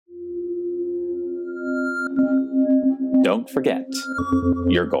don't forget,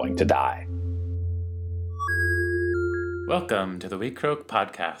 you're going to die. Welcome to the We Croak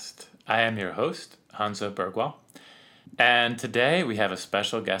podcast. I am your host, Hansa Bergwall. And today we have a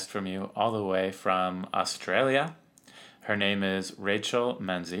special guest from you all the way from Australia. Her name is Rachel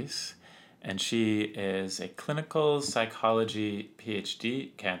Menzies, and she is a clinical psychology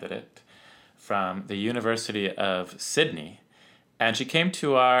PhD candidate from the University of Sydney. And she came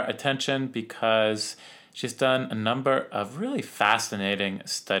to our attention because she's done a number of really fascinating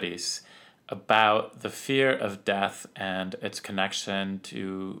studies about the fear of death and its connection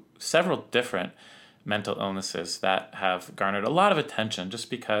to several different mental illnesses that have garnered a lot of attention just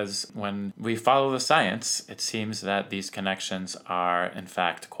because when we follow the science, it seems that these connections are in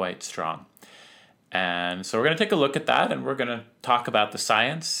fact quite strong. And so we're going to take a look at that, and we're going to talk about the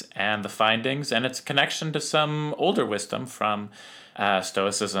science and the findings and its connection to some older wisdom from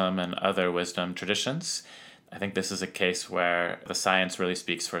Stoicism and other wisdom traditions. I think this is a case where the science really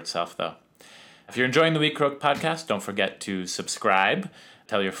speaks for itself, though. If you're enjoying the We Croak podcast, don't forget to subscribe,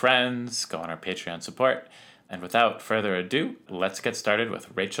 tell your friends, go on our Patreon support. And without further ado, let's get started with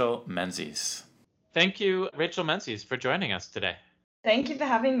Rachel Menzies. Thank you, Rachel Menzies, for joining us today. Thank you for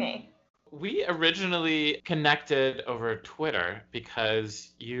having me. We originally connected over Twitter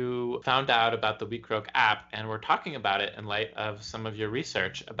because you found out about the We Croak app and we're talking about it in light of some of your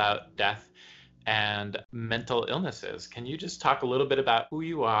research about death and mental illnesses. Can you just talk a little bit about who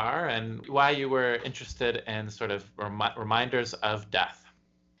you are and why you were interested in sort of reminders of death?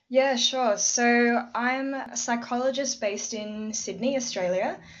 Yeah, sure. So I'm a psychologist based in Sydney,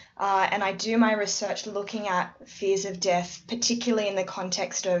 Australia, and I do my research looking at fears of death, particularly in the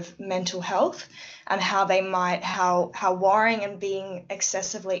context of mental health and how worrying and being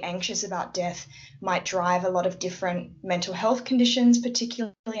excessively anxious about death might drive a lot of different mental health conditions,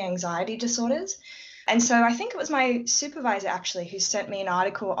 particularly anxiety disorders. And so I think it was my supervisor actually who sent me an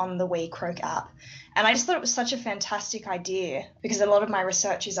article on the We Croak app. And I just thought it was such a fantastic idea because a lot of my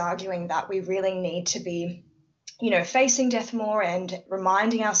research is arguing that we really need to be, facing death more and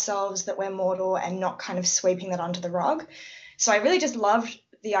reminding ourselves that we're mortal and not kind of sweeping that under the rug. So I really just loved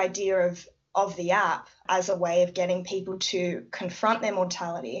the idea of the app as a way of getting people to confront their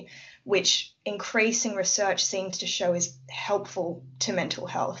mortality, which increasing research seems to show is helpful to mental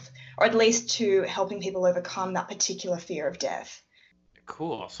health, or at least to helping people overcome that particular fear of death.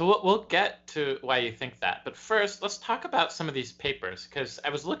 Cool. So we'll get to why you think that. But first, let's talk about some of these papers, because I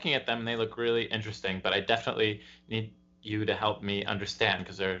was looking at them and they look really interesting, but I definitely need you to help me understand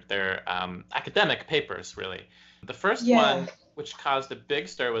because they're academic papers, really. The first one, which caused a big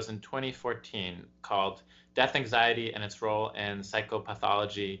stir, was in 2014, called Death Anxiety and Its Role in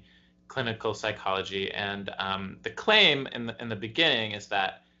Psychopathology, Clinical Psychology. And the claim in the beginning is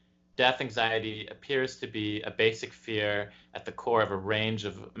that death anxiety appears to be a basic fear at the core of a range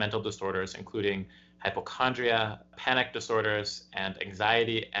of mental disorders, including hypochondria, panic disorders, and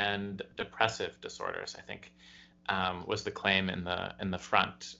anxiety and depressive disorders, I think, was the claim in the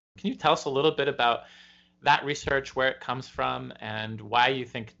front. Can you tell us a little bit about that research, where it comes from, and why you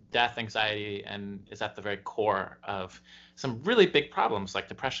think death anxiety is at the very core of some really big problems like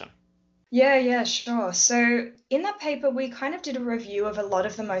depression? Yeah, sure. So in that paper, we kind of did a review of a lot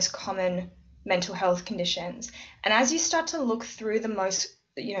of the most common mental health conditions. And as you start to look through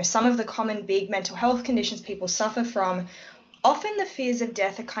some of the common big mental health conditions people suffer from, often the fears of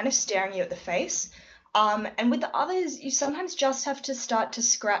death are kind of staring you at the face. And with the others, you sometimes just have to start to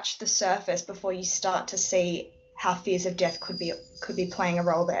scratch the surface before you start to see how fears of death could be playing a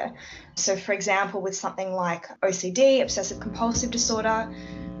role there. So for example, with something like OCD, obsessive compulsive disorder,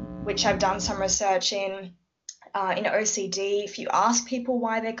 which I've done some research in OCD, if you ask people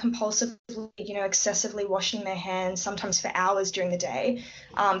why they're compulsively, excessively washing their hands, sometimes for hours during the day,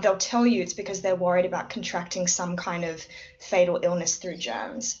 they'll tell you it's because they're worried about contracting some kind of fatal illness through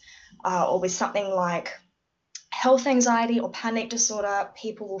germs. Or with something like health anxiety or panic disorder,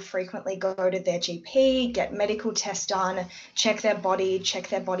 people will frequently go to their GP, get medical tests done, check their body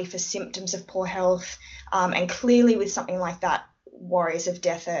for symptoms of poor health, and clearly with something like that, worries of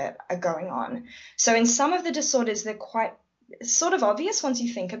death are going on. So in some of the disorders, they're quite sort of obvious once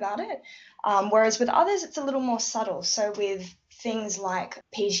you think about it, whereas with others, it's a little more subtle. So with things like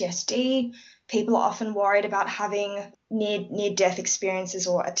PTSD, people are often worried about having near-death experiences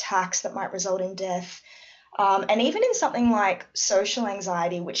or attacks that might result in death. And even in something like social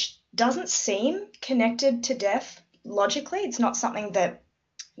anxiety, which doesn't seem connected to death logically, it's not something that,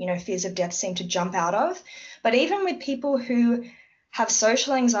 fears of death seem to jump out of. But even with people who have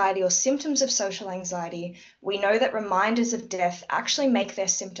social anxiety or symptoms of social anxiety, we know that reminders of death actually make their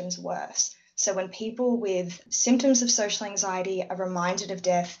symptoms worse. So when people with symptoms of social anxiety are reminded of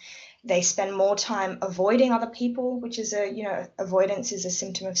death, they spend more time avoiding other people, which is avoidance is a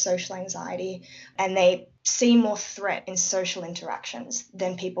symptom of social anxiety, and they see more threat in social interactions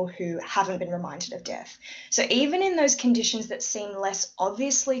than people who haven't been reminded of death. So even in those conditions that seem less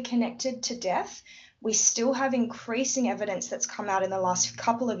obviously connected to death, we still have increasing evidence that's come out in the last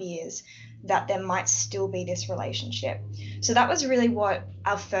couple of years that there might still be this relationship. So that was really what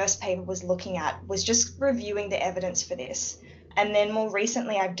our first paper was looking at, was just reviewing the evidence for this. And then more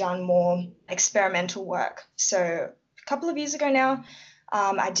recently, I've done more experimental work. So a couple of years ago now,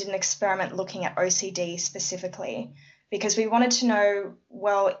 I did an experiment looking at OCD specifically, because we wanted to know,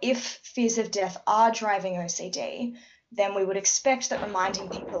 well, if fears of death are driving OCD, then we would expect that reminding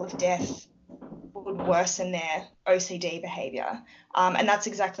people of death would worsen their OCD behavior. And that's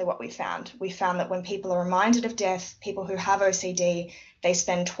exactly what we found. We found that when people are reminded of death, people who have OCD, they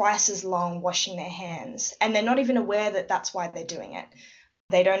spend twice as long washing their hands. And they're not even aware that that's why they're doing it.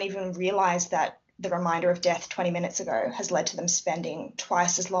 They don't even realize that the reminder of death 20 minutes ago has led to them spending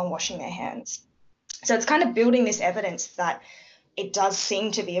twice as long washing their hands. So it's kind of building this evidence that it does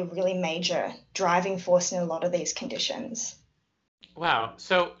seem to be a really major driving force in a lot of these conditions. Wow.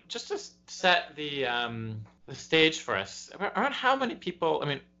 So just to set the stage for us, around how many people, I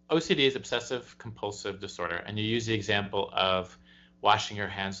mean, OCD is obsessive compulsive disorder, and you use the example of washing your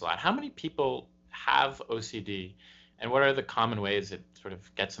hands a lot. How many people have OCD, and what are the common ways it sort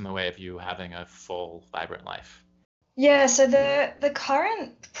of gets in the way of you having a full, vibrant life? Yeah, so the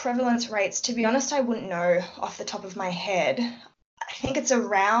current prevalence rates, to be honest, I wouldn't know off the top of my head. I think it's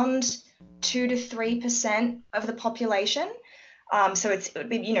around 2 to 3% of the population. So it would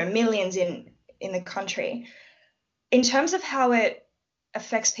be, millions in the country. In terms of how it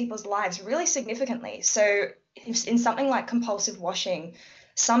affects people's lives, really significantly. So in something like compulsive washing,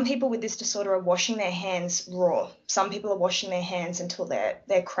 some people with this disorder are washing their hands raw. Some people are washing their hands until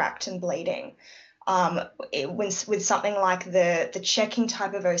they're cracked and bleeding. With something like the checking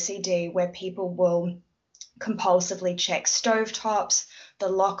type of OCD, where people will compulsively check stovetops, the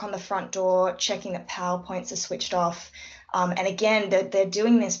lock on the front door, checking that power points are switched off. And again, they're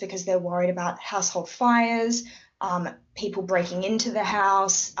doing this because they're worried about household fires, people breaking into the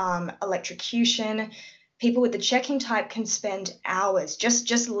house, electrocution. People with the checking type can spend hours.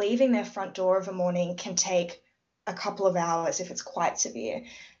 Just leaving their front door of a morning can take a couple of hours if it's quite severe,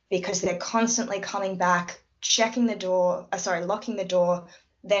 because they're constantly coming back, checking the door, locking the door,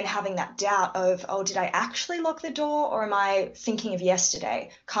 then having that doubt of, oh, did I actually lock the door, or am I thinking of yesterday?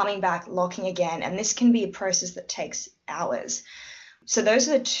 Coming back, locking again. And this can be a process that takes hours. So those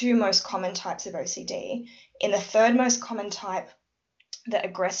are the two most common types of OCD. In the third most common type, the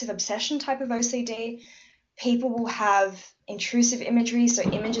aggressive obsession type of OCD, people will have intrusive imagery. So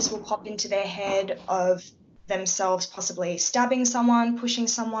images will pop into their head of themselves possibly stabbing someone, pushing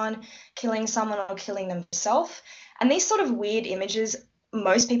someone, killing someone, or killing themselves. And these sort of weird images,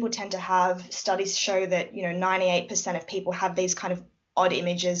 most people tend to have. Studies show that 98% of people have these kind of odd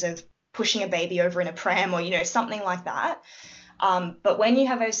images of pushing a baby over in a pram, or something like that. But when you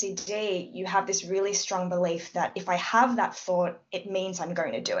have OCD, you have this really strong belief that if I have that thought, it means I'm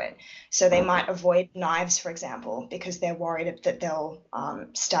going to do it. So they might avoid knives, for example, because they're worried that they'll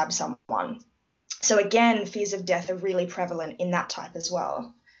stab someone. So again, fears of death are really prevalent in that type as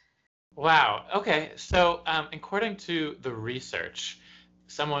well. Wow. Okay. So according to the research,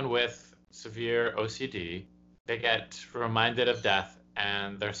 someone with severe OCD, they get reminded of death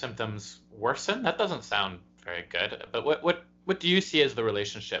and their symptoms worsen. That doesn't sound very good. But what do you see as the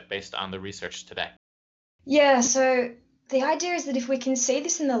relationship based on the research today? Yeah, so the idea is that if we can see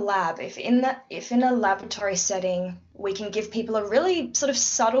this in the lab, if in a laboratory setting, we can give people a really sort of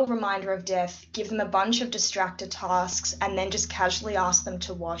subtle reminder of death, give them a bunch of distracted tasks, and then just casually ask them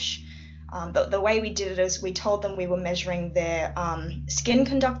to wash. The way we did it is we told them we were measuring their skin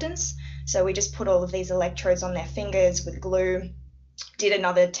conductance. So we just put all of these electrodes on their fingers with glue, did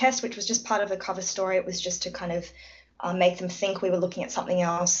another test, which was just part of the cover story. It was just to kind of make them think we were looking at something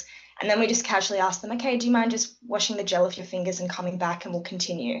else. And then we just casually asked them, okay, do you mind just washing the gel off your fingers and coming back, and we'll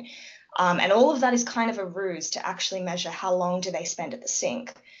continue. And all of that is kind of a ruse to actually measure how long do they spend at the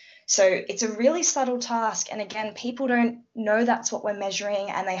sink. So it's a really subtle task. And again, people don't know that's what we're measuring,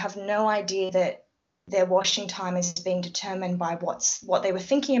 and they have no idea that their washing time is being determined by what they were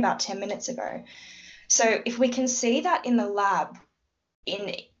thinking about 10 minutes ago. So if we can see that in the lab,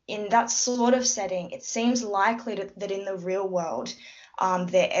 in that sort of setting, it seems likely that in the real world,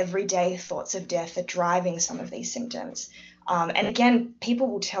 their everyday thoughts of death are driving some of these symptoms. And again, people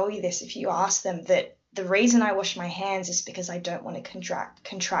will tell you this if you ask them, that the reason I wash my hands is because I don't want to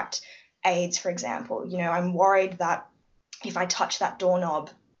contract AIDS, for example. I'm worried that if I touch that doorknob,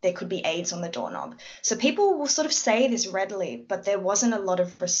 there could be AIDS on the doorknob. So people will sort of say this readily, but there wasn't a lot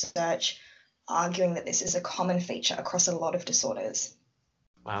of research arguing that this is a common feature across a lot of disorders.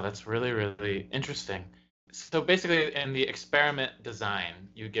 Wow, that's really, really interesting. So basically, in the experiment design,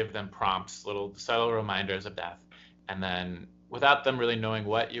 you give them prompts, little subtle reminders of death, and then without them really knowing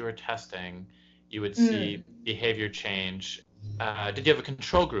what you were testing, you would see behavior change. Did you have a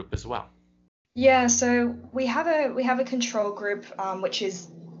control group as well? Yeah, so we have a control group, which is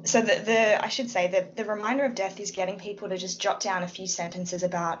so the I should say the reminder of death is getting people to just jot down a few sentences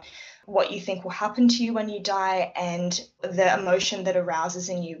about what you think will happen to you when you die and the emotion that arouses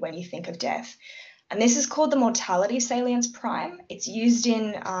in you when you think of death. And this is called the mortality salience prime. It's used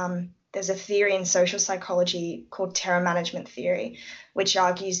in there's a theory in social psychology called terror management theory, which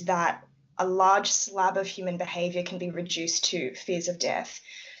argues that a large slab of human behavior can be reduced to fears of death.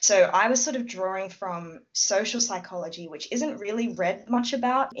 So I was sort of drawing from social psychology, which isn't really read much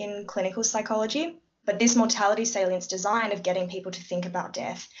about in clinical psychology, but this mortality salience design of getting people to think about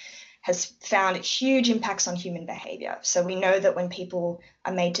death has found huge impacts on human behavior. So we know that when people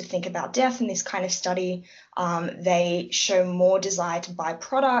are made to think about death in this kind of study, they show more desire to buy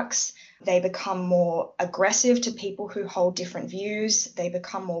products, they become more aggressive to people who hold different views, they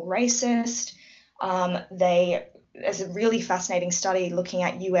become more racist, there's a really fascinating study looking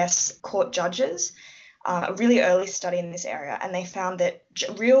at US court judges, a really early study in this area, and they found that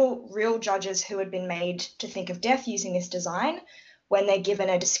real judges who had been made to think of death using this design, when they're given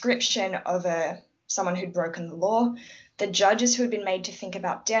a description of someone who'd broken the law, the judges who had been made to think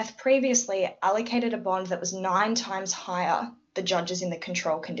about death previously allocated a bond that was 9 times higher the judges in the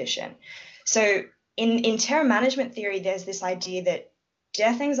control condition. So in terror management theory, there's this idea that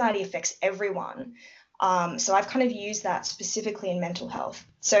death anxiety affects everyone. So I've kind of used that specifically in mental health.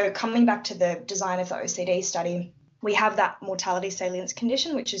 So coming back to the design of the OCD study, we have that mortality salience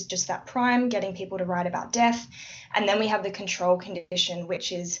condition, which is just that prime, getting people to write about death. And then we have the control condition,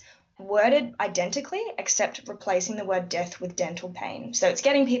 which is worded identically, except replacing the word death with dental pain. So it's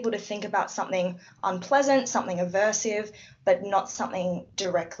getting people to think about something unpleasant, something aversive, but not something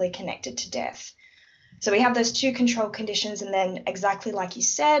directly connected to death. So we have those 2 control conditions, and then exactly like you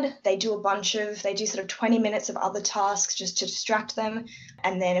said, they do sort of 20 minutes of other tasks just to distract them.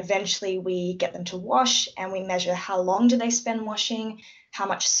 And then eventually we get them to wash, and we measure how long do they spend washing, how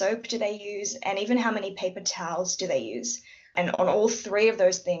much soap do they use, and even how many paper towels do they use. And on all 3 of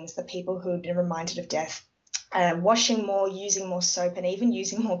those things, the people who have been reminded of death washing more, using more soap, and even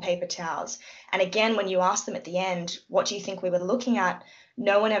using more paper towels. And again, when you ask them at the end, what do you think we were looking at?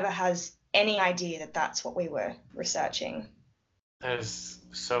 No one ever has any idea that that's what we were researching. That is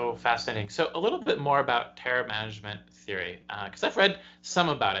so fascinating. So a little bit more about terror management theory, because I've read some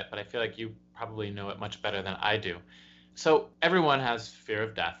about it, but I feel like you probably know it much better than I do. So everyone has fear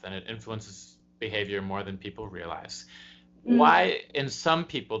of death, and it influences behavior more than people realize. Why, in some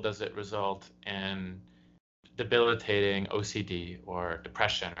people, does it result in debilitating OCD or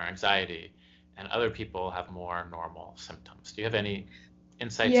depression or anxiety, and other people have more normal symptoms? Do you have any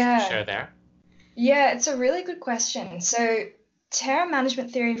insights to share there? Yeah, it's a really good question. So terror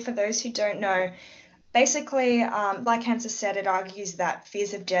management theory, for those who don't know, basically, like Hansa said, it argues that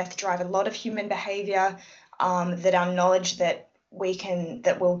fears of death drive a lot of human behavior, that our knowledge that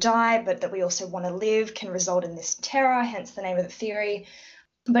we'll die, but that we also want to live can result in this terror, hence the name of the theory.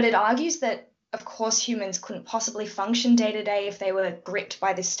 But it argues that, of course, humans couldn't possibly function day to day if they were gripped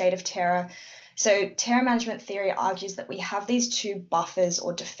by this state of terror. So terror management theory argues that we have these 2 buffers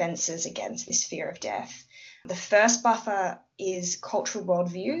or defenses against this fear of death. The first buffer is cultural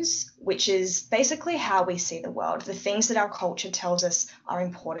worldviews, which is basically how we see the world, the things that our culture tells us are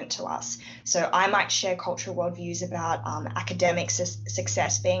important to us. So I might share cultural worldviews about academic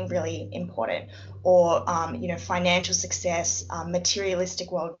success being really important, or financial success, materialistic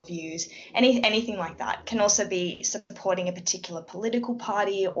worldviews, anything like that. Can also be supporting a particular political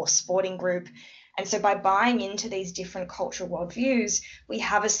party or sporting group. And so by buying into these different cultural worldviews, we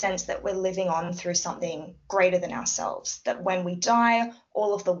have a sense that we're living on through something greater than ourselves, that when we die,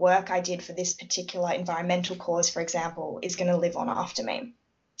 all of the work I did for this particular environmental cause, for example, is going to live on after me.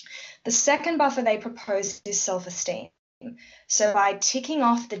 The second buffer they propose is self-esteem. So by ticking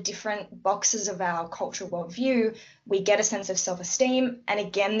off the different boxes of our cultural worldview, we get a sense of self-esteem. And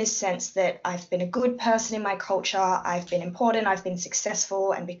again, this sense that I've been a good person in my culture, I've been important, I've been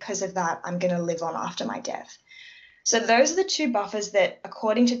successful, and because of that, I'm going to live on after my death. So those are the 2 buffers that,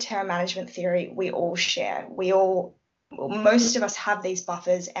 according to terror management theory, we all share. Most of us have these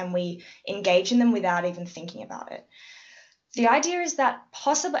buffers, and we engage in them without even thinking about it. The idea is that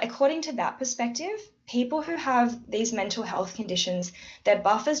possibly, according to that perspective, people who have these mental health conditions, their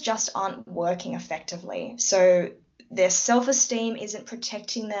buffers just aren't working effectively. So their self-esteem isn't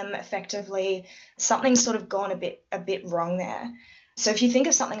protecting them effectively. Something's sort of gone a bit wrong there. So if you think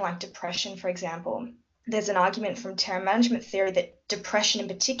of something like depression, for example, there's an argument from terror management theory that depression in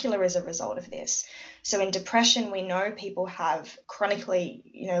particular is a result of this. So in depression, we know people have chronically,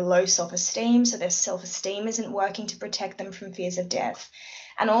 low self-esteem, so their self-esteem isn't working to protect them from fears of death.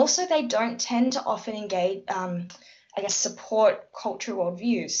 And also they don't tend to often engage, support cultural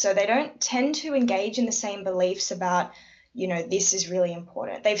worldviews. So they don't tend to engage in the same beliefs about, this is really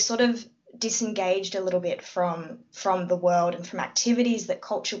important. They've sort of disengaged a little bit from the world and from activities that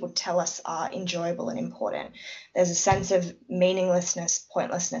culture would tell us are enjoyable and important. There's a sense of meaninglessness,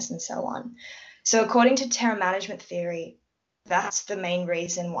 pointlessness, and so on. So according to terror management theory, that's the main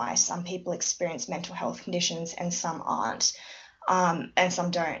reason why some people experience mental health conditions and some aren't, and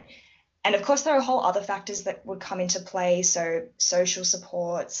some don't. And of course, there are a whole other factors that would come into play. So social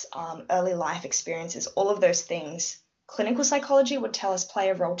supports, early life experiences, all of those things. Clinical psychology would tell us play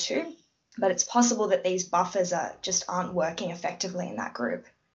a role too, but it's possible that these buffers just aren't working effectively in that group.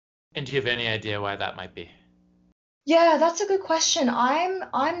 And do you have any idea why that might be? Yeah, that's a good question.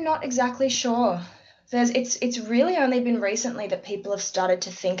 I'm not exactly sure. It's really only been recently that people have started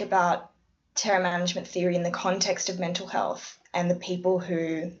to think about terror management theory in the context of mental health and the people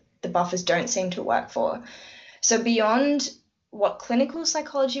who the buffers don't seem to work for. So beyond what clinical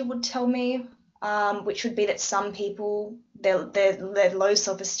psychology would tell me, which would be that some people, their low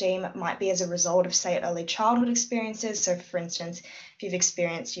self-esteem might be as a result of, say, early childhood experiences. So for instance, if you've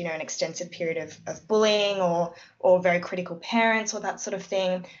experienced, an extensive period of bullying or very critical parents or that sort of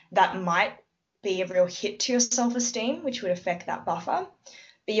thing, that might be a real hit to your self-esteem, which would affect that buffer.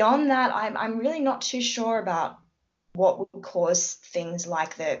 Beyond that, I'm really not too sure about what would cause things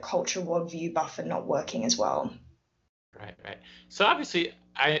like the cultural worldview buffer not working as well. Right. So obviously,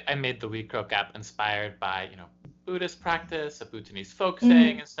 I made the We Croak app inspired by, Buddhist practice, a Bhutanese folk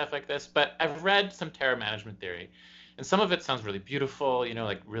saying, and stuff like this. But I've read some terror management theory, and some of it sounds really beautiful,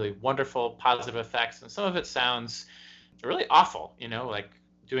 like really wonderful, positive effects, and some of it sounds really awful, like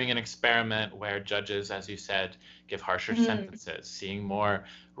doing an experiment where judges, as you said, give harsher sentences, seeing more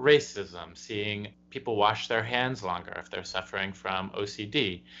racism, seeing people wash their hands longer if they're suffering from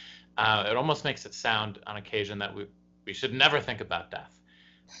OCD. It almost makes it sound on occasion that we should never think about death.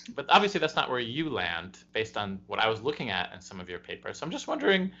 But obviously that's not where you land based on what I was looking at in some of your papers. So I'm just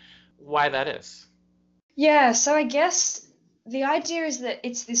wondering why that is. Yeah, so I guess the idea is that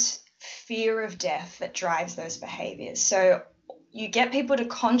it's this fear of death that drives those behaviors. So you get people to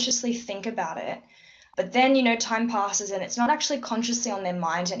consciously think about it, but then, time passes and it's not actually consciously on their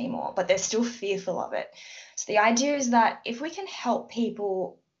mind anymore, but they're still fearful of it. So the idea is that if we can help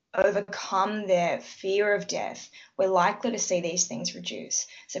people overcome their fear of death, we're likely to see these things reduce.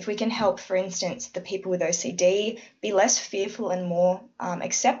 So if we can help, for instance, the people with OCD be less fearful and more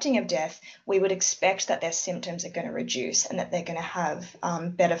accepting of death, we would expect that their symptoms are going to reduce and that they're going to have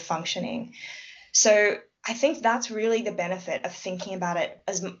better functioning. So I think that's really the benefit of thinking about it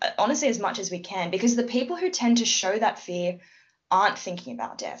as honestly as much as we can, because the people who tend to show that fear aren't thinking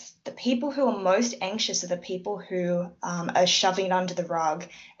about death. The people who are most anxious are the people who are shoving it under the rug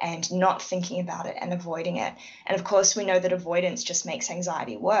and not thinking about it and avoiding it. And of course, we know that avoidance just makes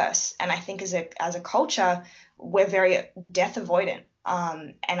anxiety worse. And I think as a culture, we're very death avoidant.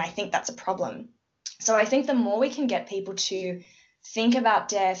 And I think that's a problem. So I think the more we can get people to think about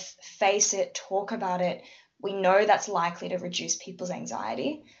death, face it, talk about it, we know that's likely to reduce people's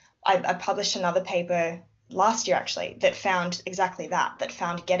anxiety. I published another paper last year actually that found exactly that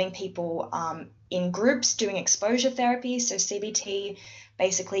found getting people in groups doing exposure therapy, so CBT,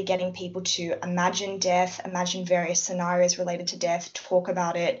 basically getting people to imagine death, imagine various scenarios related to death, talk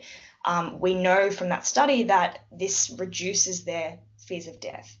about it. We know from that study that this reduces their fears of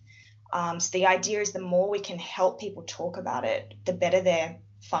death. So the idea is the more we can help people talk about it, the better their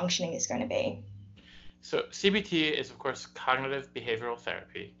functioning is going to be. So CBT is, of course, cognitive behavioral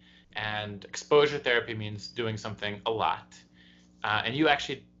therapy. And exposure therapy means doing something a lot. And you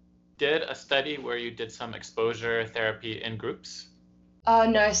actually did a study where you did some exposure therapy in groups?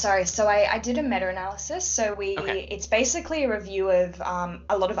 No, sorry. So I did a meta-analysis. So it's basically a review of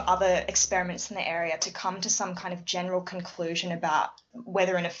a lot of other experiments in the area to come to some kind of general conclusion about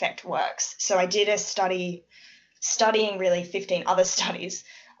whether an effect works. So I did a study studying really 15 other studies,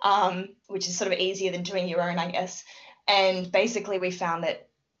 which is sort of easier than doing your own, I guess. And basically we found that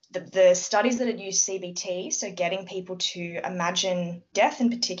the studies that had used CBT, so getting people to imagine death in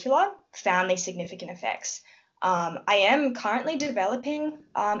particular, found these significant effects. I am currently developing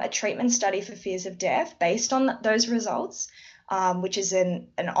a treatment study for fears of death based on those results, which is an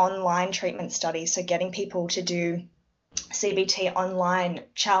online treatment study. So getting people to do CBT online,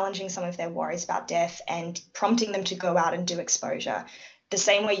 challenging some of their worries about death and prompting them to go out and do exposure, the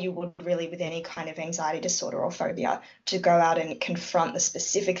same way you would really with any kind of anxiety disorder or phobia, to go out and confront the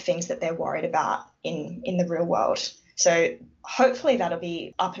specific things that they're worried about in the real world. So hopefully that'll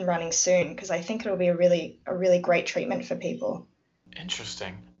be up and running soon, because I think it'll be a really great treatment for people.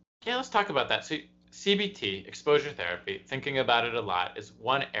 Interesting. Yeah, let's talk about that. So CBT, exposure therapy, thinking about it a lot, is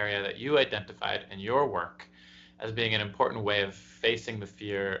one area that you identified in your work as being an important way of facing the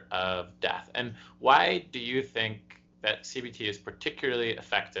fear of death. And why do you think that CBT is particularly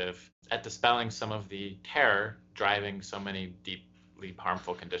effective at dispelling some of the terror driving so many deeply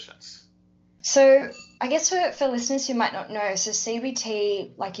harmful conditions? So I guess for listeners who might not know, so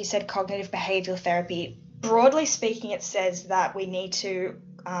CBT, like you said, cognitive behavioral therapy, broadly speaking, it says that we need to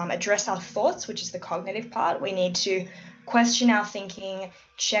address our thoughts, which is the cognitive part. We need to question our thinking,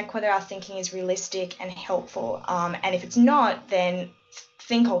 check whether our thinking is realistic and helpful. And if it's not, then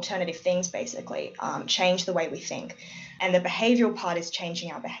think alternative things, basically, change the way we think. And the behavioral part is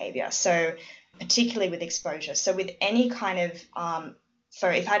changing our behavior. So particularly with exposure. So with any kind of, so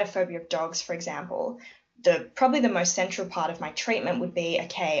if I had a phobia of dogs, for example, probably the most central part of my treatment would be,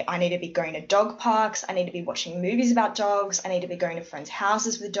 okay, I need to be going to dog parks, I need to be watching movies about dogs, I need to be going to friends'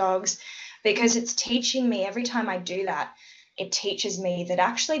 houses with dogs, because it's teaching me every time I do that, it teaches me that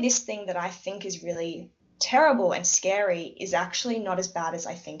actually this thing that I think is really terrible and scary is actually not as bad as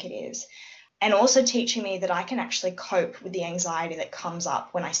I think it is. And also teaching me that I can actually cope with the anxiety that comes up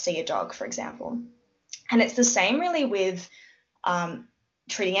when I see a dog, for example. And it's the same really with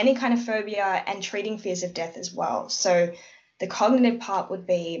treating any kind of phobia and treating fears of death as well. So the cognitive part would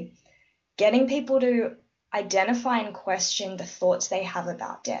be getting people to identify and question the thoughts they have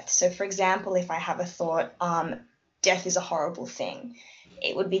about death. So for example, if I have a thought, death is a horrible thing,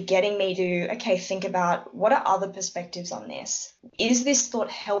 it would be getting me to, okay, think about what are other perspectives on this? Is this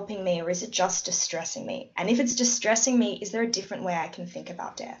thought helping me, or is it just distressing me? And if it's distressing me, is there a different way I can think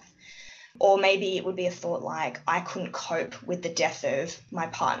about death? Or maybe it would be a thought like, I couldn't cope with the death of my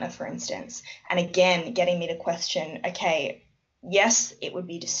partner, for instance. And again, getting me to question, okay, yes, it would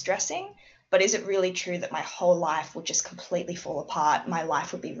be distressing, but is it really true that my whole life would just completely fall apart? My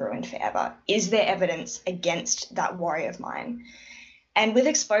life would be ruined forever. Is there evidence against that worry of mine? And with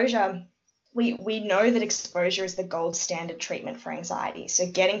exposure, we know that exposure is the gold standard treatment for anxiety. So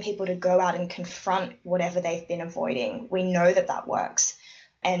getting people to go out and confront whatever they've been avoiding, we know that that works.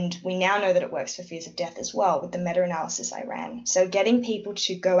 And we now know that it works for fears of death as well with the meta-analysis I ran. So getting people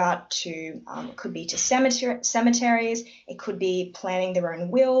to go out to, it could be to cemeteries, it could be planning their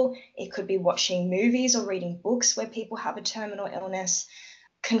own will, it could be watching movies or reading books where people have a terminal illness,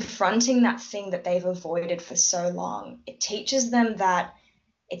 confronting that thing that they've avoided for so long. It teaches them that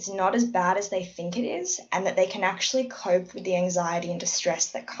it's not as bad as they think it is, and that they can actually cope with the anxiety and distress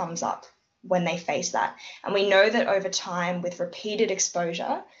that comes up when they face that. And we know that over time, with repeated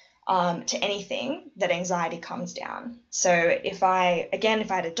exposure to anything, that anxiety comes down. So if I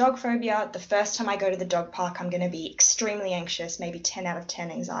had a dog phobia, the first time I go to the dog park, I'm going to be extremely anxious, maybe 10 out of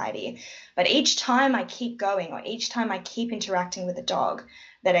 10 anxiety. But each time I keep going, or each time I keep interacting with a dog,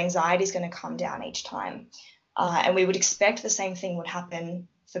 that anxiety is going to come down each time. And we would expect the same thing would happen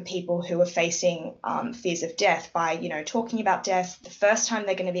for people who are facing fears of death by, talking about death. The first time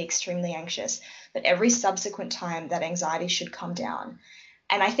they're going to be extremely anxious, but every subsequent time that anxiety should come down.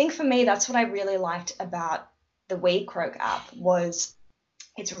 And I think for me, that's what I really liked about the WeCroak app was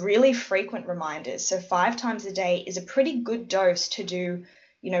it's really frequent reminders. So 5 times a day is a pretty good dose to do,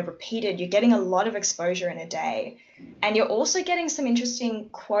 repeated. You're getting a lot of exposure in a day. And you're also getting some interesting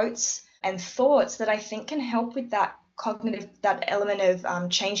quotes and thoughts that I think can help with that that element of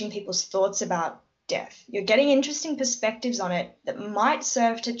changing people's thoughts about death. You're getting interesting perspectives on it that might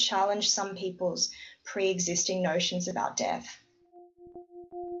serve to challenge some people's pre-existing notions about death.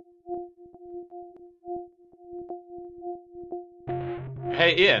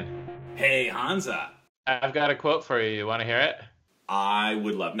 Hey, Ian. Hey, Hansa. I've got a quote for you. You want to hear it? I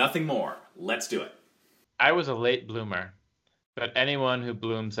would love nothing more. Let's do it. I was a late bloomer, but anyone who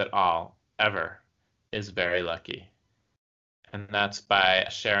blooms at all, ever, is very lucky. And that's by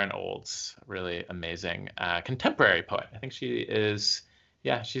Sharon Olds, really amazing contemporary poet. I think she is,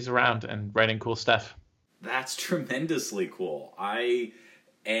 she's around and writing cool stuff. That's tremendously cool. I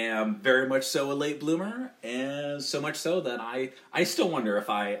am very much so a late bloomer, and so much so that I still wonder if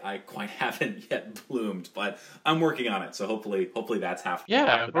I quite haven't yet bloomed, but I'm working on it. So hopefully that's half.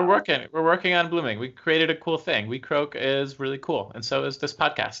 Yeah, we're working on blooming. We created a cool thing. We Croak is really cool, and so is this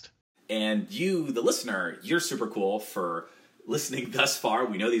podcast. And you, the listener, you're super cool for listening thus far.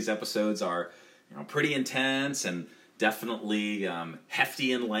 We know these episodes are, pretty intense and definitely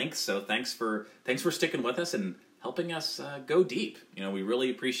hefty in length. So thanks for sticking with us and helping us go deep. We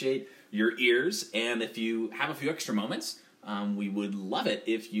really appreciate your ears. And if you have a few extra moments, we would love it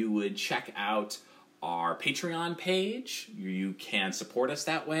if you would check out our Patreon page. You can support us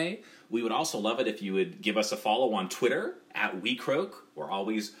that way. We would also love it if you would give us a follow on Twitter @WeCroak. We're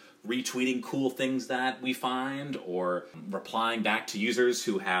always retweeting cool things that we find or replying back to users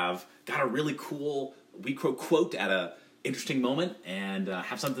who have got a really cool WeCroak quote at a interesting moment and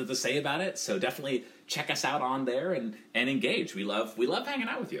have something to say about it. So definitely check us out on there and engage. We love hanging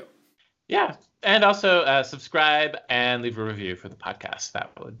out with you. Yeah, and also subscribe and leave a review for the podcast.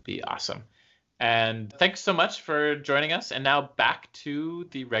 That would be awesome. And thanks so much for joining us. And now back to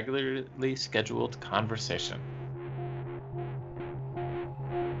the regularly scheduled conversation.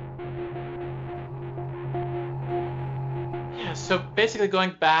 Yeah, so basically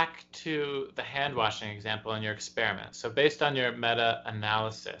going back to the hand washing example in your experiment. So based on your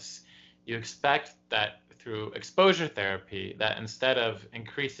meta-analysis, you expect that through exposure therapy, that instead of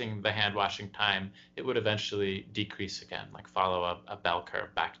increasing the hand washing time, it would eventually decrease again, like follow a bell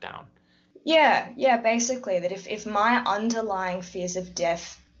curve back down. Yeah, basically that if my underlying fears of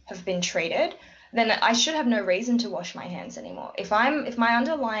death have been treated, then I should have no reason to wash my hands anymore. If my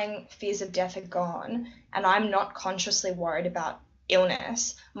underlying fears of death are gone and I'm not consciously worried about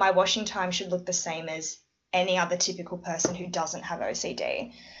illness, my washing time should look the same as any other typical person who doesn't have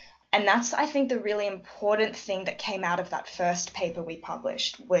OCD. And that's, I think, the really important thing that came out of that first paper we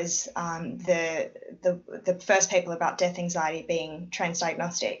published was the first paper about death anxiety being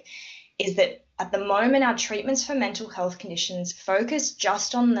transdiagnostic, is that at the moment our treatments for mental health conditions focus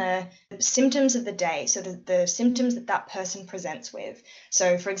just on the symptoms of the day, so the symptoms that person presents with.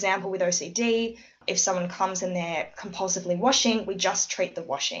 So for example, with OCD, if someone comes and they're compulsively washing, we just treat the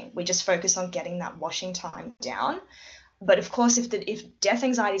washing. We just focus on getting that washing time down. But of course, if death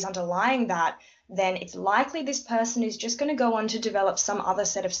anxiety is underlying that, then it's likely this person is just going to go on to develop some other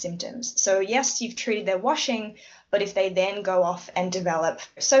set of symptoms. So yes, you've treated their washing, but if they then go off and develop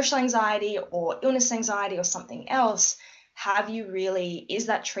social anxiety or illness anxiety or something else, is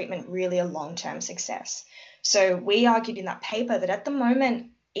that treatment really a long-term success? So we argued in that paper that at the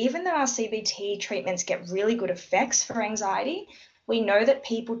moment, even though our CBT treatments get really good effects for anxiety, we know that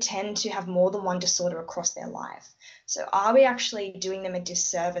people tend to have more than one disorder across their life. So are we actually doing them a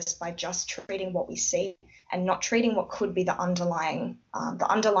disservice by just treating what we see and not treating what could be the underlying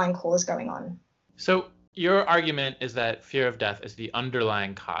cause going on? So your argument is that fear of death is the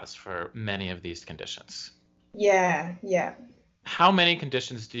underlying cause for many of these conditions. Yeah. How many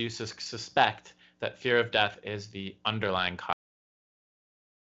conditions do you suspect that fear of death is the underlying cause?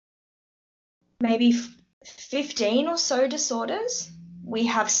 Maybe 15 or so disorders. We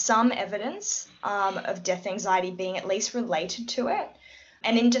have some evidence of death anxiety being at least related to it.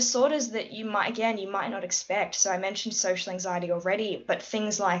 And in disorders that you might not expect. So I mentioned social anxiety already, but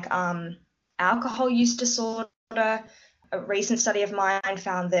things like alcohol use disorder. A recent study of mine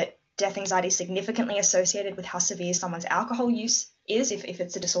found that death anxiety is significantly associated with how severe someone's alcohol use is if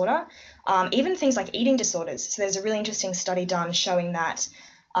it's a disorder. Even things like eating disorders. So there's a really interesting study done showing that,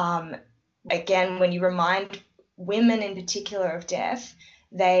 again, when you remind women in particular of death,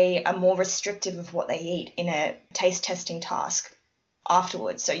 they are more restrictive of what they eat in a taste testing task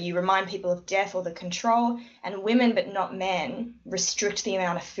afterwards. So you remind people of death or the control, and women, but not men, restrict the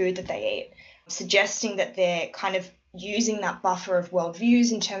amount of food that they eat, suggesting that they're kind of using that buffer of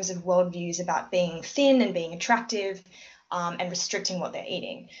worldviews in terms of worldviews about being thin and being attractive, and restricting what they're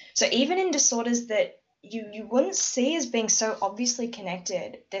eating. So even in disorders that you wouldn't see as being so obviously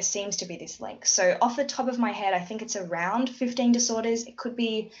connected, there seems to be this link. So off the top of my head, I think it's around 15 disorders. It could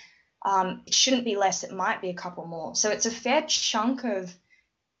be, it shouldn't be less, it might be a couple more. So it's a fair chunk of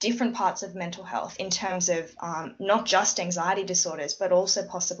different parts of mental health in terms of not just anxiety disorders, but also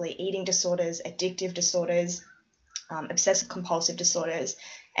possibly eating disorders, addictive disorders, obsessive compulsive disorders,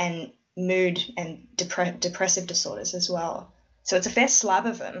 and mood and depressive disorders as well. So it's a fair slab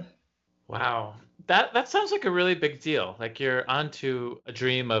of them. Wow. That sounds like a really big deal. Like you're onto a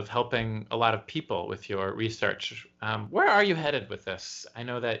dream of helping a lot of people with your research. Where are you headed with this? I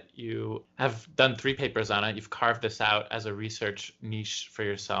know that you have done 3 papers on it. You've carved this out as a research niche for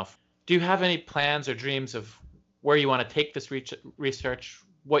yourself. Do you have any plans or dreams of where you want to take this research,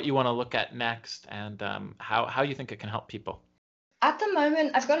 what you want to look at next, and how you think it can help people? At the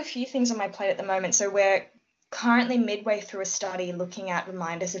moment, I've got a few things on my plate at the moment. So we're currently midway through a study looking at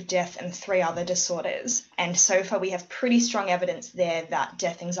reminders of death and 3 other disorders. And so far, we have pretty strong evidence there that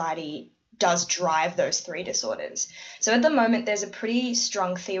death anxiety does drive those 3 disorders. So at the moment, there's a pretty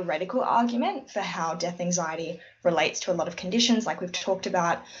strong theoretical argument for how death anxiety relates to a lot of conditions like we've talked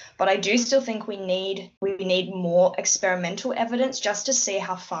about. But I do still think we need more experimental evidence just to see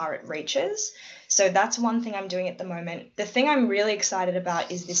how far it reaches. So that's one thing I'm doing at the moment. The thing I'm really excited about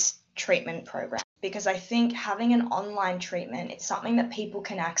is this treatment program, because I think having an online treatment, it's something that people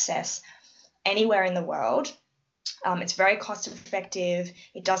can access anywhere in the world. It's very cost effective.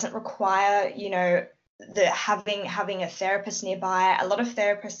 It doesn't require, having a therapist nearby. A lot of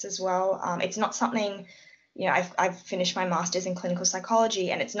therapists as well. It's not something, I've finished my master's in clinical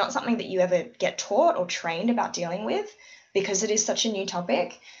psychology, and it's not something that you ever get taught or trained about dealing with because it is such a new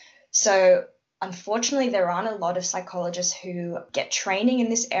topic. So unfortunately, there aren't a lot of psychologists who get training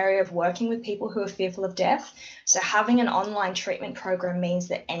in this area of working with people who are fearful of death. So having an online treatment program means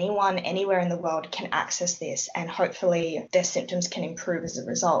that anyone, anywhere in the world can access this, and hopefully their symptoms can improve as a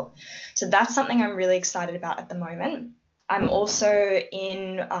result. So that's something I'm really excited about at the moment. I'm also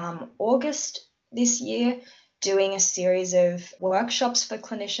in August this year doing a series of workshops for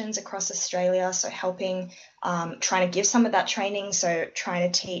clinicians across Australia. So helping, trying to give some of that training. So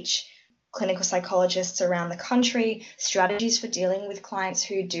trying to teach clinical psychologists around the country strategies for dealing with clients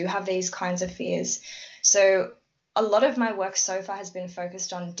who do have these kinds of fears. So a lot of my work so far has been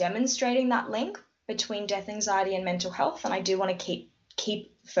focused on demonstrating that link between death anxiety and mental health, and I do want to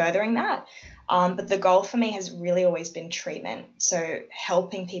keep furthering that. But the goal for me has really always been treatment, so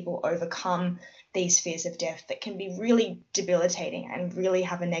helping people overcome these fears of death that can be really debilitating and really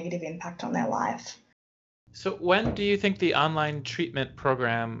have a negative impact on their life. So when do you think the online treatment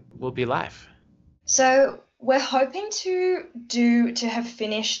program will be live? So we're hoping to have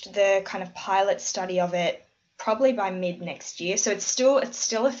finished the kind of pilot study of it probably by mid next year. So it's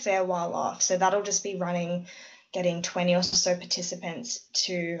still a fair while off. So that'll just be getting 20 or so participants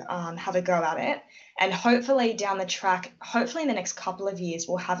to have a go at it. And hopefully down the track, hopefully in the next couple of years,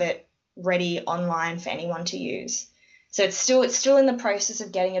 we'll have it ready online for anyone to use. So it's still in the process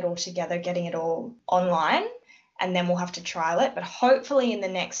of getting it all together, getting it all online, and then we'll have to trial it. But hopefully in the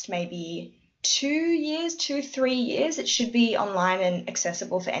next maybe 3 years, it should be online and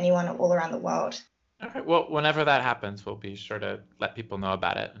accessible for anyone all around the world. All right. Well, whenever that happens, we'll be sure to let people know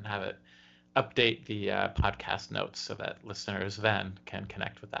about it and have it update the podcast notes so that listeners then can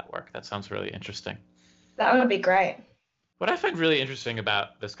connect with that work. That sounds really interesting. That would be great. What I find really interesting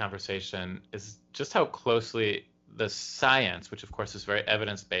about this conversation is just how closely the science, which of course is very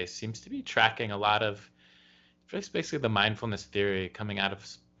evidence-based, seems to be tracking a lot of basically the mindfulness theory coming out of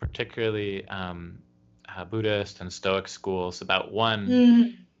particularly Buddhist and Stoic schools about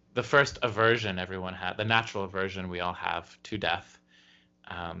the first aversion everyone had, the natural aversion we all have to death.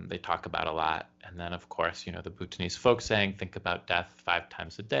 They talk about a lot. And then, of course, the Bhutanese folk saying, think about death 5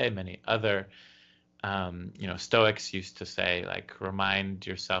 times a day, many other Stoics used to say, like, remind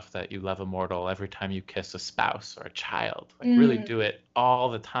yourself that you love a mortal every time you kiss a spouse or a child. Like, really do it all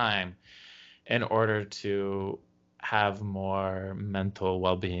the time in order to have more mental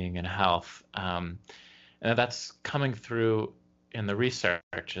well-being and health. And that's coming through in the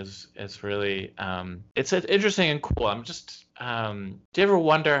research is really it's interesting and cool. I'm just do you ever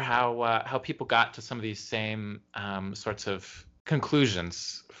wonder how people got to some of these same sorts of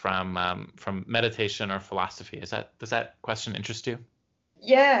conclusions from meditation or philosophy? Does that question interest you?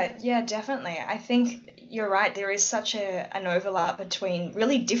 Yeah, definitely. I think you're right. There is such an overlap between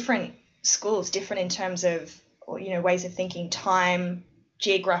really different schools, different in terms of ways of thinking, time,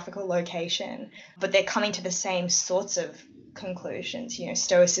 geographical location, but they're coming to the same sorts of conclusions.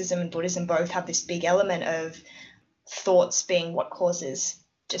 Stoicism and Buddhism both have this big element of thoughts being what causes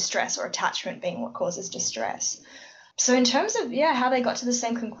distress, or attachment being what causes distress. So in terms of, how they got to the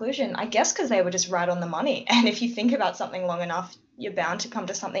same conclusion, I guess because they were just right on the money. And if you think about something long enough, you're bound to come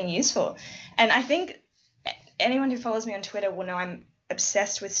to something useful. And I think anyone who follows me on Twitter will know I'm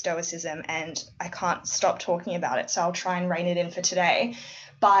obsessed with Stoicism and I can't stop talking about it. So I'll try and rein it in for today.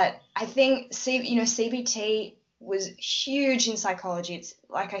 But I think, CBT was huge in psychology. It's,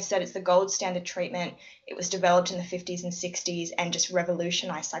 like I said, it's the gold standard treatment. It was developed in the 50s and 60s and just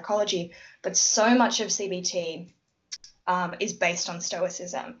revolutionized psychology. But so much of CBT is based on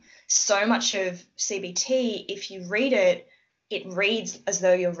Stoicism. So much of CBT, if you read it, it reads as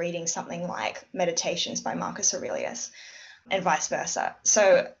though you're reading something like Meditations by Marcus Aurelius and vice versa.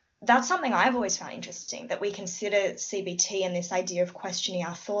 So that's something I've always found interesting, that we consider CBT and this idea of questioning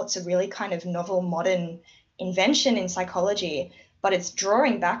our thoughts a really kind of novel modern invention in psychology, but it's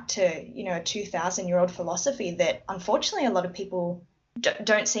drawing back to, you know, a 2,000-year-old philosophy that unfortunately a lot of people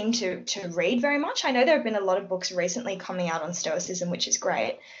don't seem to read very much. I know there have been a lot of books recently coming out on Stoicism, which is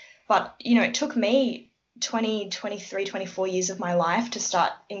great, but, you know, it took me 20, 23, 24 years of my life to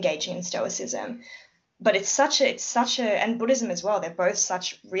start engaging in Stoicism. But it's such a, and Buddhism as well, they're both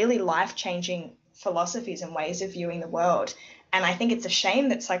such really life-changing philosophies and ways of viewing the world. And I think it's a shame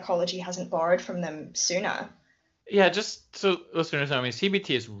that psychology hasn't borrowed from them sooner. Yeah, just so listeners know, I mean,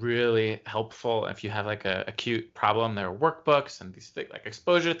 CBT is really helpful if you have like a acute problem. There are workbooks and these like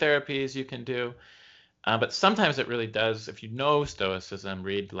exposure therapies you can do. But sometimes it really does, if you know Stoicism,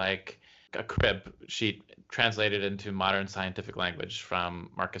 read like a crib sheet translated into modern scientific language from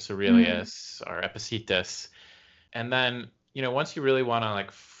Marcus Aurelius or Epictetus. And then, you know, once you really want to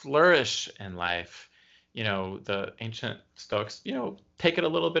like flourish in life, you know, the ancient Stoics, you know, take it a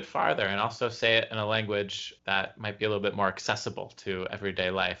little bit farther and also say it in a language that might be a little bit more accessible to everyday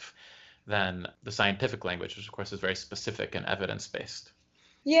life than the scientific language, which of course is very specific and evidence-based.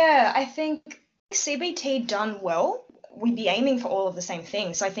 Yeah, I think CBT done well, we'd be aiming for all of the same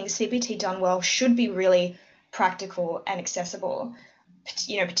things. So I think CBT done well should be really practical and accessible,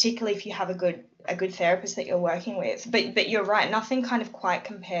 you know, particularly if you have a good therapist that you're working with. But you're right, nothing kind of quite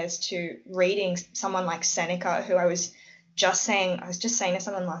compares to reading someone like Seneca, who I was just saying to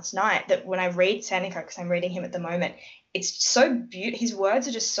someone last night that when I read Seneca, because I'm reading him at the moment, it's so beautiful. His words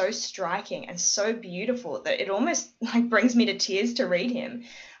are just so striking and so beautiful that it almost like brings me to tears to read him.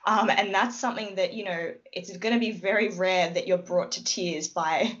 And that's something that, you know, it's going to be very rare that you're brought to tears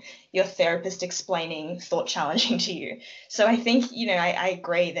by your therapist explaining thought challenging to you. So I think, you know, I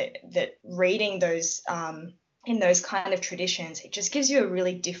agree that reading those in those kind of traditions, it just gives you a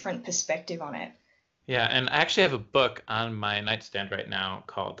really different perspective on it. Yeah, and I actually have a book on my nightstand right now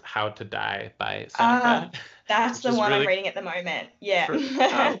called How to Die by Seneca. That's the one really I'm reading at the moment. Yeah.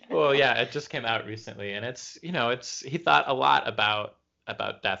 Oh, cool. Yeah, it just came out recently, and it's, you know, it's he thought a lot about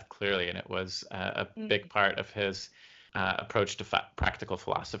death clearly, and it was a big part of his approach to practical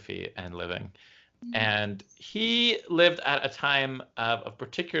philosophy and living. And he lived at a time of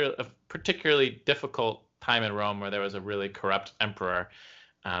a particularly difficult time in Rome where there was a really corrupt emperor.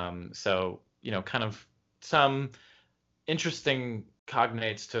 So, you know, kind of some interesting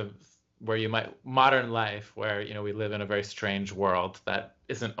cognates to where you might modern life, where, you know, we live in a very strange world that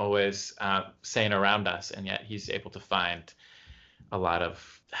isn't always sane around us, and yet he's able to find a lot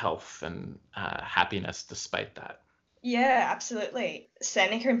of health and happiness despite that. Yeah, absolutely.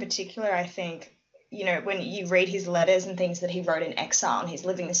 Seneca in particular, I think, you know, when you read his letters and things that he wrote in exile, and he's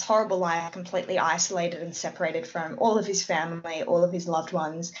living this horrible life, completely isolated and separated from all of his family, all of his loved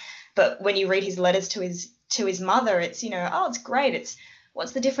ones. But when you read his letters to his mother, it's, you know, oh, it's great. It's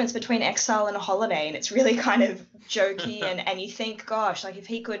what's the difference between exile and a holiday? And it's really kind of jokey, and you think, gosh, like if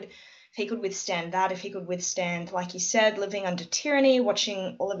he could withstand that, if he could withstand, like you said, living under tyranny,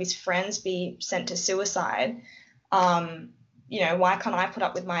 watching all of his friends be sent to suicide, you know, why can't I put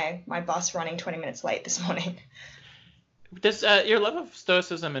up with my bus running 20 minutes late this morning? Does your love of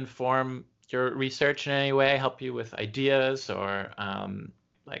Stoicism inform your research in any way, help you with ideas, or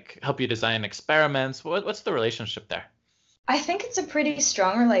like help you design experiments? What's the relationship there? I think it's a pretty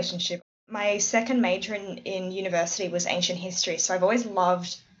strong relationship. My second major in university was ancient history, so I've always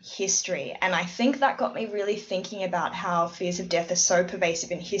loved history, and I think that got me really thinking about how fears of death are so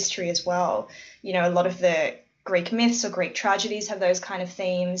pervasive in history as well. You know, a lot of the Greek myths or Greek tragedies have those kind of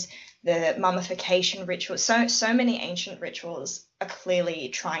themes, the mummification rituals. So many ancient rituals are clearly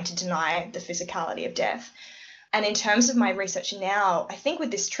trying to deny the physicality of death. And in terms of my research now, I think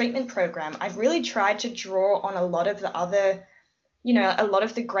with this treatment program, I've really tried to draw on a lot of the other, you know, a lot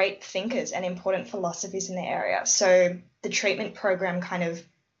of the great thinkers and important philosophies in the area. So the treatment program kind of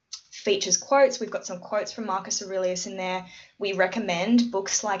features quotes. We've got some quotes from Marcus Aurelius in there. We recommend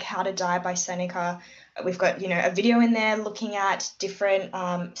books like How to Die by Seneca. We've got, you know, a video in there looking at different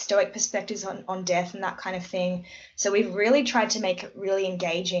Stoic perspectives on death and that kind of thing. So we've really tried to make it really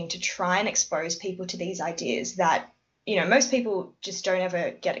engaging to try and expose people to these ideas that, you know, most people just don't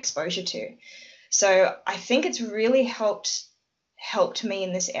ever get exposure to. So I think it's really helped me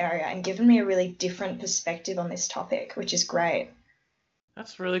in this area and given me a really different perspective on this topic, which is great.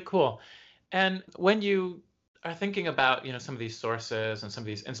 That's really cool. And when you are thinking about, you know, some of these sources and some of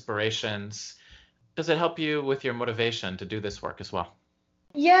these inspirations, does it help you with your motivation to do this work as well?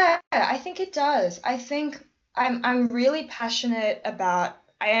 Yeah, I think it does. I think I am really passionate about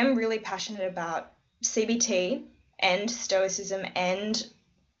CBT and Stoicism and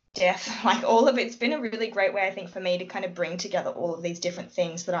death, like all of it's been a really great way, I think, for me to kind of bring together all of these different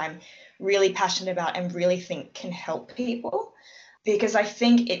things that I'm really passionate about and really think can help people. Because I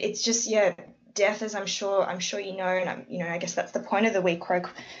think it's just, yeah, death, as I'm sure you know, and I guess that's the point of the WeCroak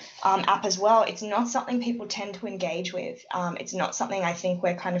app as well. It's not something people tend to engage with. It's not something I think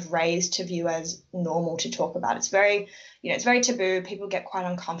we're kind of raised to view as normal to talk about. It's very, it's very taboo. People get quite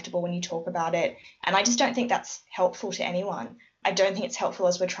uncomfortable when you talk about it, and I just don't think that's helpful to anyone. I don't think it's helpful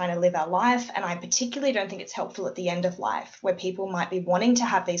as we're trying to live our life, and I particularly don't think it's helpful at the end of life, where people might be wanting to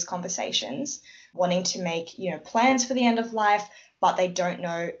have these conversations, wanting to make, plans for the end of life, but they don't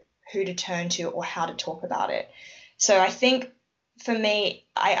know who to turn to or how to talk about it. So I think for me,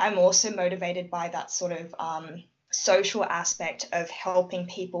 I'm also motivated by that sort of social aspect of helping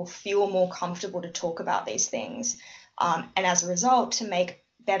people feel more comfortable to talk about these things. And as a result, to make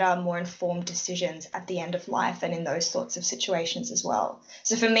better, more informed decisions at the end of life and in those sorts of situations as well.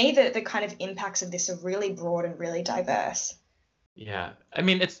 So for me, the kind of impacts of this are really broad and really diverse. Yeah. I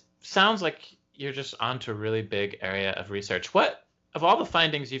mean, it sounds like you're just onto a really big area of research. What, of all the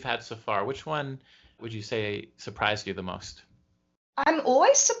findings you've had so far, which one would you say surprised you the most? I'm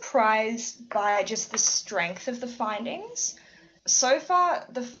always surprised by just the strength of the findings. So far,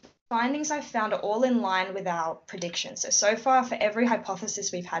 the findings I've found are all in line with our predictions. So far, for every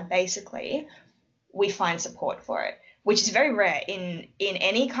hypothesis we've had, basically, we find support for it, which is very rare in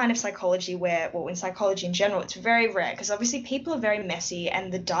any kind of psychology in psychology in general, it's very rare because obviously people are very messy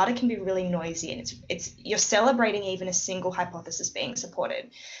and the data can be really noisy, and it's you're celebrating even a single hypothesis being supported.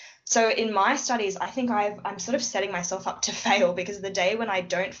 So in my studies, I think I'm sort of setting myself up to fail, because the day when I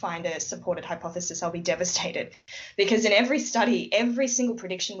don't find a supported hypothesis, I'll be devastated, because in every study, every single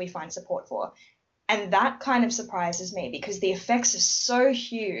prediction we find support for. And that kind of surprises me because the effects are so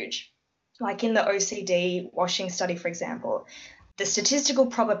huge. Like in the OCD washing study, for example, the statistical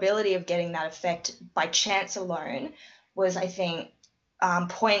probability of getting that effect by chance alone was, I think,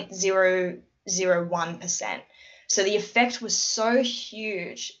 0.001%. So the effect was so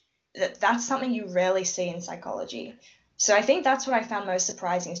huge that's something you rarely see in psychology. So I think that's what I found most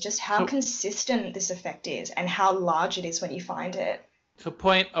surprising, is just how consistent this effect is and how large it is when you find it. So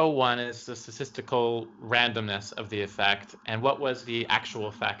 0.01 is the statistical randomness of the effect. And what was the actual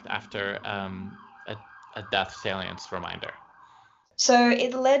effect after a death salience reminder? So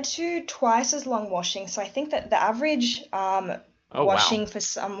it led to twice as long washing. So I think that the average washing for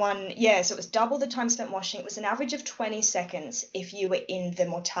someone, so it was double the time spent washing. It was an average of 20 seconds if you were in the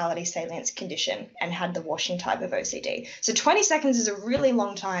mortality salience condition and had the washing type of OCD. So 20 seconds is a really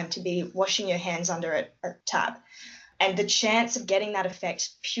long time to be washing your hands under a tap. And the chance of getting that effect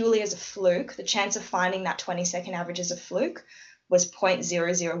purely as a fluke, the chance of finding that 20-second average as a fluke, was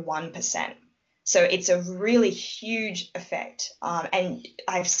 0.001%. So it's a really huge effect. And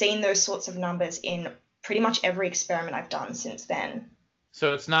I've seen those sorts of numbers in pretty much every experiment I've done since then.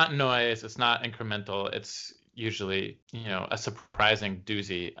 So it's not noise, it's not incremental, it's usually, a surprising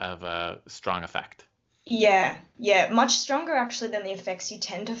doozy of a strong effect. Yeah, much stronger actually than the effects you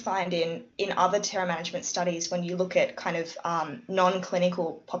tend to find in other terror management studies when you look at kind of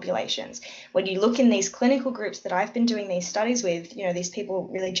non-clinical populations. When you look in these clinical groups that I've been doing these studies with, these people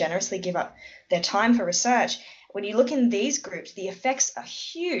really generously give up their time for research. When you look in these groups, the effects are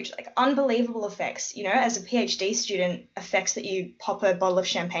huge, like unbelievable effects. As a PhD student, effects that you pop a bottle of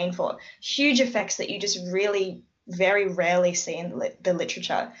champagne for, huge effects that you just really very rarely see in the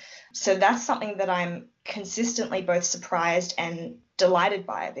literature. So that's something that I'm consistently both surprised and delighted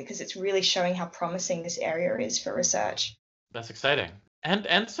by, because it's really showing how promising this area is for research. That's exciting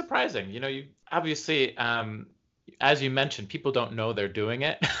and surprising. You obviously, as you mentioned, people don't know they're doing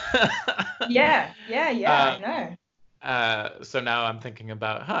it. Yeah, I know. So now I'm thinking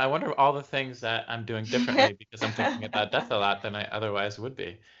about, I wonder all the things that I'm doing differently because I'm thinking about death a lot than I otherwise would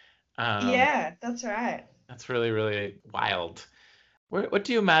be. Yeah, that's right. That's really, really wild. What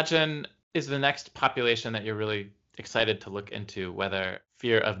do you imagine is the next population that you're really excited to look into, whether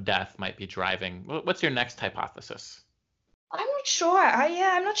fear of death might be driving? What's your next hypothesis? I'm not sure.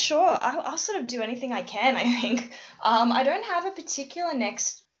 I'm not sure. I'll sort of do anything I can, I think. I don't have a particular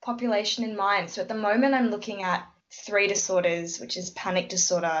next population in mind. So at the moment, I'm looking at 3 disorders, which is panic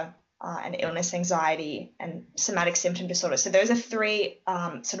disorder, and illness anxiety, and somatic symptom disorder. So those are 3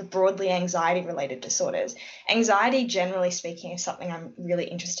 sort of broadly anxiety-related disorders. Anxiety, generally speaking, is something I'm really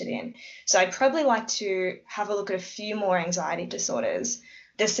interested in. So I'd probably like to have a look at a few more anxiety disorders.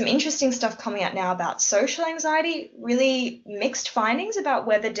 There's some interesting stuff coming out now about social anxiety, really mixed findings about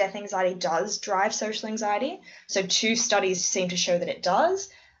whether death anxiety does drive social anxiety. So 2 studies seem to show that it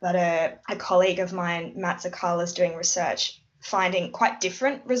does, but a colleague of mine, Matt Zakala, is doing research finding quite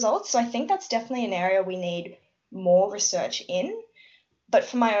different results. So I think that's definitely an area we need more research in. But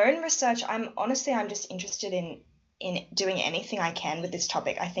for my own research, I'm just interested in doing anything I can with this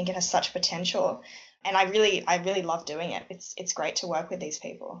topic. I think it has such potential, and I really love doing it. It's great to work with these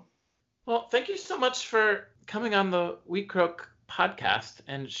people. Well, thank you so much for coming on the Wheat Croak podcast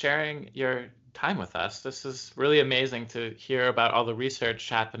and sharing your time with us. This is really amazing to hear about all the research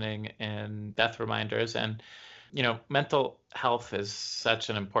happening in death reminders. And, mental health is such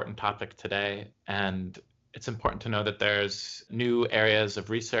an important topic today. And it's important to know that there's new areas of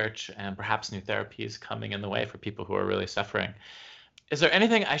research and perhaps new therapies coming in the way for people who are really suffering. Is there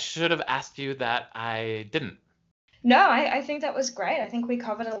anything I should have asked you that I didn't? No, I think that was great. I think we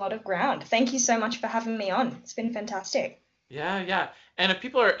covered a lot of ground. Thank you so much for having me on. It's been fantastic. Yeah. And if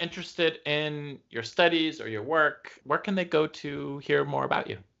people are interested in your studies or your work, where can they go to hear more about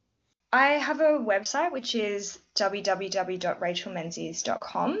you? I have a website, which is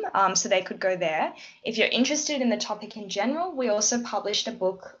www.rachelmenzies.com, so they could go there. If you're interested in the topic in general, we also published a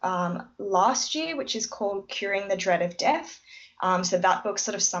book last year, which is called Curing the Dread of Death. So that book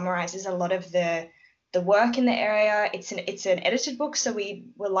sort of summarizes a lot of the work in the area. It's an edited book, so we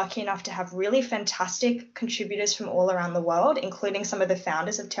were lucky enough to have really fantastic contributors from all around the world, including some of the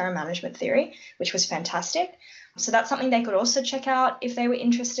founders of terror management theory, which was fantastic. So that's something they could also check out if they were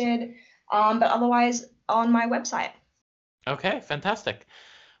interested, but otherwise on my website. Okay, fantastic.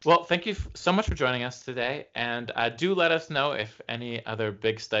 Well, thank you so much for joining us today, and do let us know if any other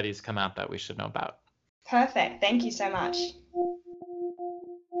big studies come out that we should know about. Perfect. Thank you so much.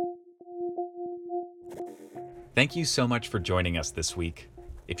 Thank you so much for joining us this week.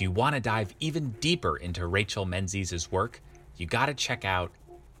 If you want to dive even deeper into Rachel Menzies' work, you got to check out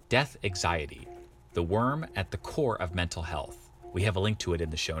Death Anxiety, the worm at the core of mental health. We have a link to it in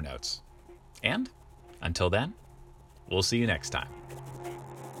the show notes. And until then, we'll see you next time.